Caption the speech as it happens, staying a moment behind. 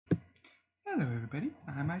Hello everybody,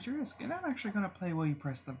 I'm Azurisk, and I'm actually going to play Will You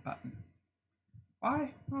Press the Button.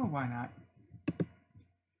 Why? Well, why not?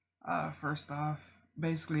 First off,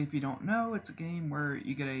 basically if you don't know, it's a game where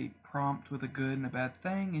you get a prompt with a good and a bad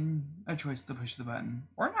thing, and a choice to push the button,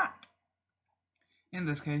 or not. In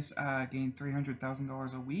this case, I gain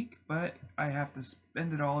 $300,000 a week, but I have to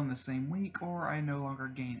spend it all in the same week, or I no longer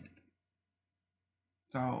gain it.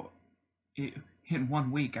 So, in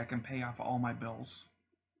 1 week, I can pay off all my bills.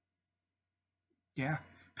 Yeah,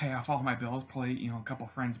 pay off all my bills, play, a couple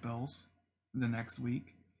friends' bills the next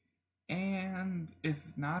week. And if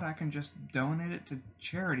not, I can just donate it to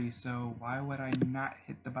charity, so why would I not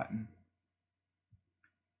hit the button?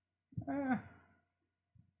 Eh,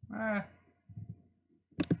 eh,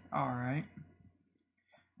 alright.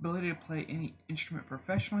 Ability to play any instrument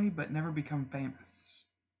professionally, but never become famous.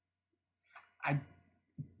 I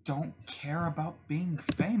don't care about being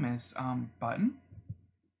famous, button.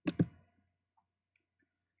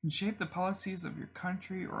 And shape the policies of your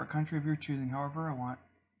country or a country of your choosing however I want.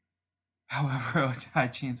 However, a high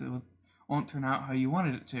chance it won't turn out how you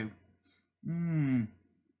wanted it to.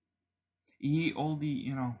 Ye olde,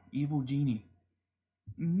 evil genie.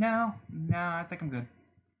 No, I think I'm good.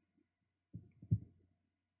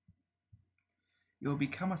 You'll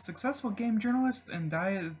become a successful game journalist and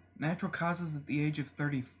die of natural causes at the age of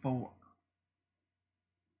 34.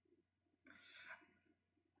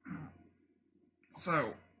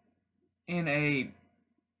 So, in a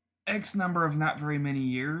X number of not very many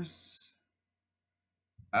years,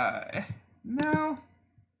 no.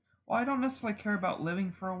 Well, I don't necessarily care about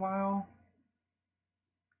living for a while.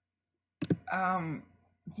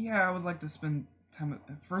 Yeah, I would like to spend time with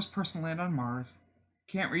first person land on Mars.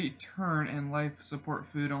 Can't return, and life support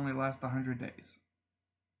food only lasts 100 days.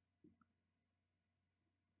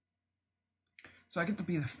 So I get to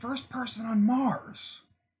be the first person on Mars,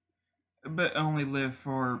 but only live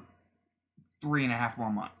for 3.5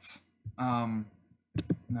 more months.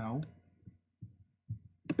 No.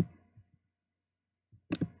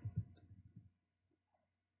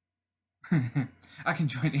 I can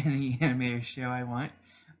join any anime or show I want,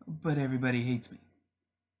 but everybody hates me.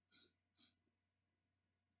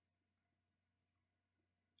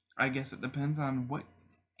 I guess it depends on what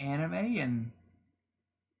anime and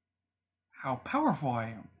how powerful I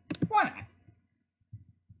am. Why not?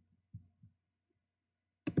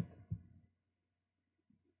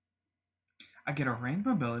 I get a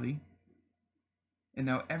random ability and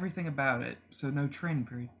know everything about it, so no training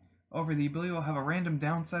period. However, the ability will have a random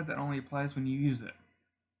downside that only applies when you use it.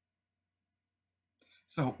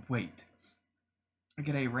 So, wait. I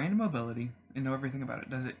get a random ability and know everything about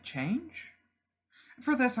it. Does it change?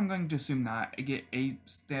 For this, I'm going to assume not. I get a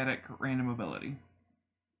static random ability.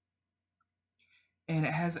 And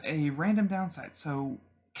it has a random downside, so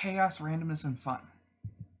chaos, randomness, and fun.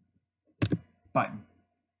 Button.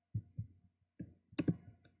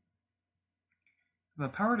 The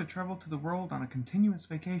power to travel to the world on a continuous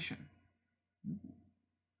vacation.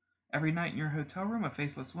 Every night in your hotel room, a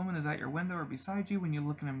faceless woman is at your window or beside you when you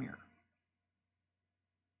look in a mirror.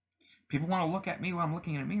 People want to look at me while I'm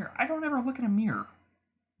looking in a mirror. I don't ever look in a mirror.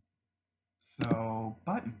 So,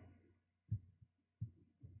 button.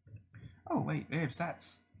 Oh, wait, they have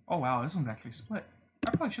stats. Oh, wow, this one's actually split.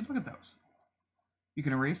 I probably should look at those. You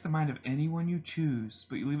can erase the mind of anyone you choose,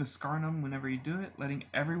 but you leave a scar on them whenever you do it, letting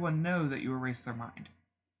everyone know that you erased their mind.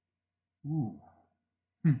 Ooh.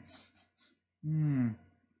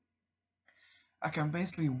 I can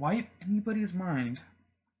basically wipe anybody's mind,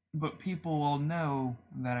 but people will know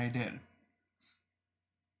that I did.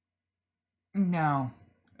 Now,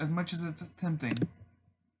 as much as it's tempting.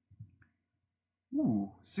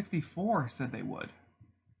 Ooh, 64 said they would.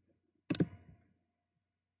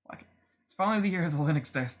 Like, it's finally the year of the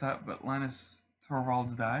Linux desktop, but Linus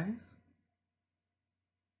Torvalds dies.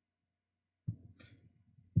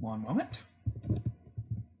 One moment.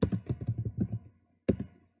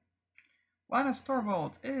 Linus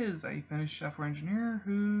Torvalds is a Finnish software engineer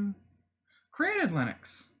who created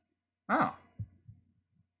Linux. Oh.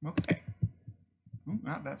 Okay. Ooh,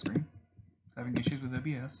 not that screen. Having issues with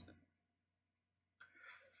OBS.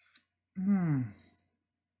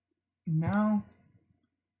 No.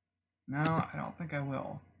 No, I don't think I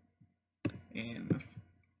will. And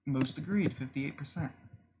most agreed, 58%.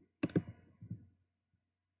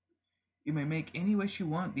 You may make any wish you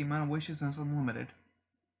want. The amount of wishes is unlimited.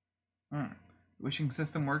 The wishing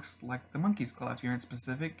system works like the Monkey's Claw. If you aren't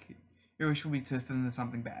specific, your wish will be twisted into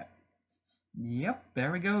something bad. Yep,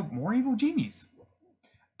 there we go. More evil genies.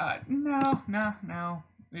 No.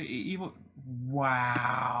 Evil.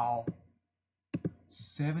 Wow.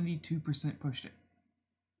 72% pushed it.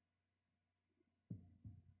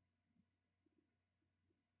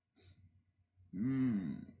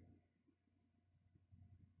 Mm.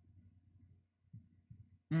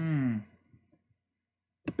 Mm.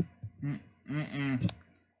 Mm-mm.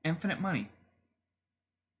 Infinite money.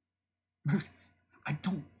 I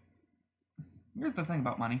don't. Here's the thing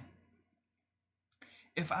about money.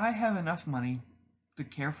 If I have enough money to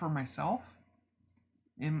care for myself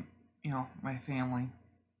and, my family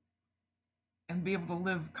and be able to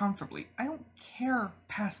live comfortably, I don't care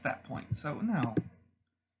past that point. So no.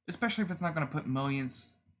 Especially if it's not going to put millions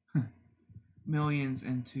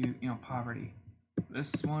into, poverty.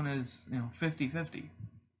 This one is, 50-50.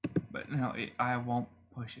 But no, I won't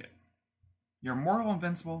push it. You're mortal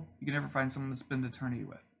invincible. You can never find someone to spend eternity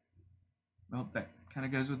with. Well, that kind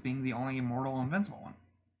of goes with being the only immortal invincible one.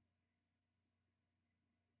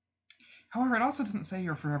 However, it also doesn't say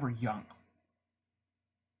you're forever young.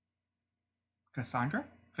 Cassandra?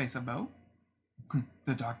 Face of Bow?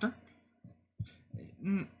 The Doctor?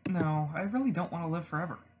 No, I really don't want to live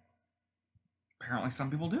forever. Apparently some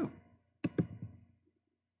people do.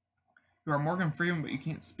 You are Morgan Freeman, but you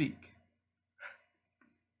can't speak.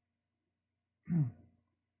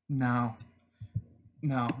 No.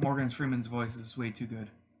 No, Morgan Freeman's voice is way too good.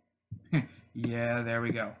 Yeah, there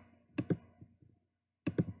we go.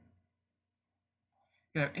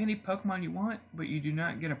 You can have any Pokemon you want, but you do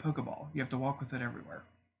not get a Pokeball. You have to walk with it everywhere.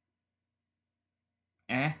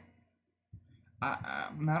 I'm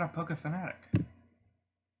not a Poke fanatic.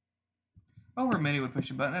 Over many would push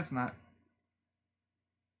a button, that's not.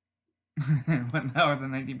 What now are the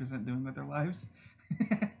 19% doing with their lives?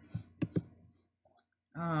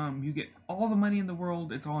 You get all the money in the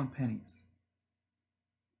world, it's all in pennies.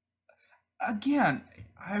 Again,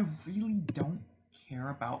 I really don't care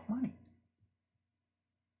about money.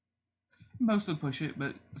 Most would push it,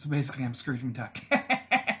 but so basically I'm Scrooge McDuck.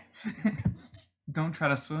 Don't try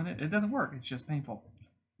to swoon it. It doesn't work. It's just painful.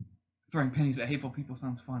 Throwing pennies at hateful people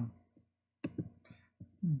sounds fun.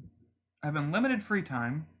 I have unlimited free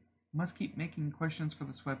time. Must keep making questions for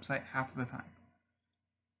this website half of the time.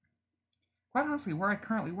 Quite honestly, where I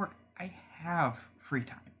currently work, I have free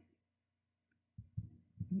time.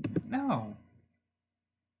 No.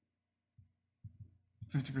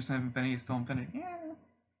 50% of infinity is still infinity. Yeah.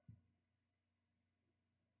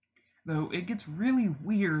 Though it gets really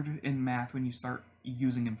weird in math when you start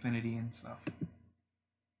using infinity and stuff.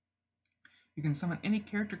 You can summon any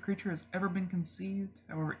character creature has ever been conceived.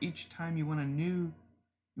 However, each time you want a new,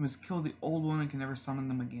 you must kill the old one and can never summon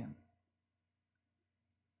them again.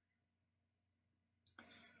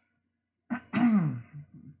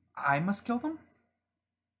 I must kill them?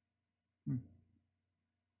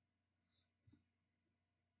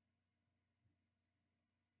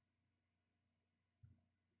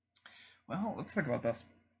 Well, let's think about this.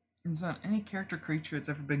 It's not any character creature that's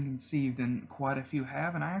ever been conceived, and quite a few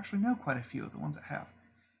have, and I actually know quite a few of the ones that have.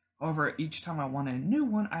 However, each time I want a new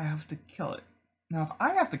one, I have to kill it. Now, if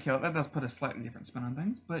I have to kill it, that does put a slightly different spin on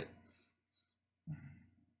things, but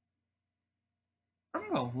for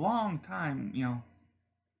a long time,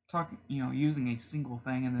 using a single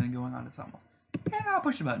thing and then going on to something else. Yeah, I'll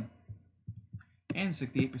push the button. And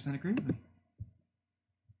 68% agree with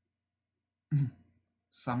me.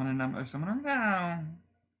 Summon another summoner? No. I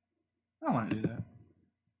don't want to do that.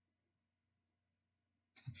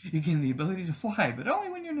 You gain the ability to fly, but only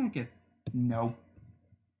when you're naked. No.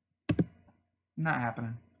 Not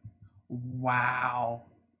happening. Wow.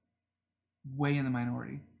 Way in the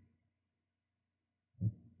minority.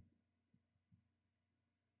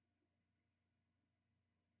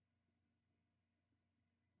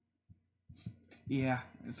 Yeah,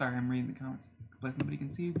 sorry, I'm reading the comments. Place nobody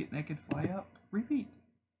can see you, get naked, fly up, repeat.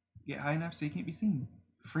 Get high enough so you can't be seen.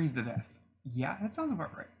 Freeze to death. Yeah, that sounds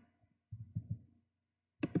about right.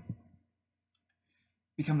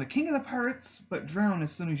 Become the king of the pirates, but drown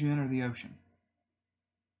as soon as you enter the ocean.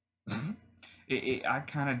 I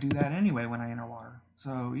kind of do that anyway when I enter water.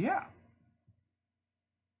 So, yeah.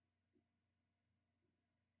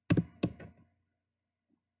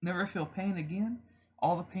 Never feel pain again.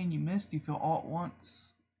 All the pain you missed, you feel all at once,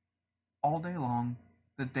 all day long,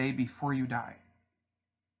 the day before you die.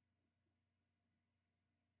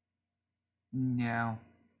 No.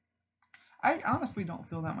 I honestly don't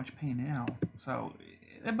feel that much pain now, so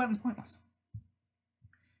that button's pointless.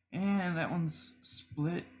 And that one's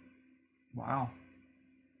split. Wow.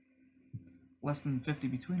 Less than 50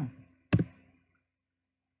 between them.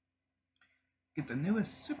 Get the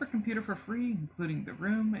newest supercomputer for free, including the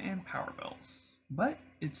room and power bills. But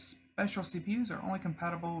its special CPUs are only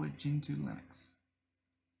compatible with Gentoo Linux.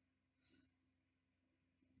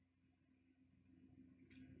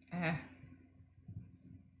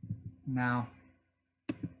 No.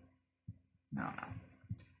 No.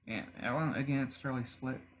 And again, it's fairly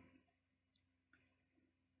split.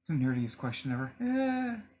 Nerdiest question ever.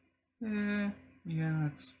 Yeah,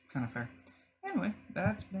 that's kind of fair. Anyway,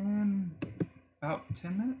 that's been about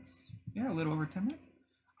 10 minutes. Yeah, a little over 10 minutes.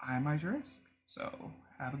 I'm Iris, so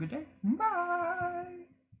have a good day. Bye!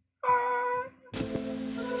 Bye!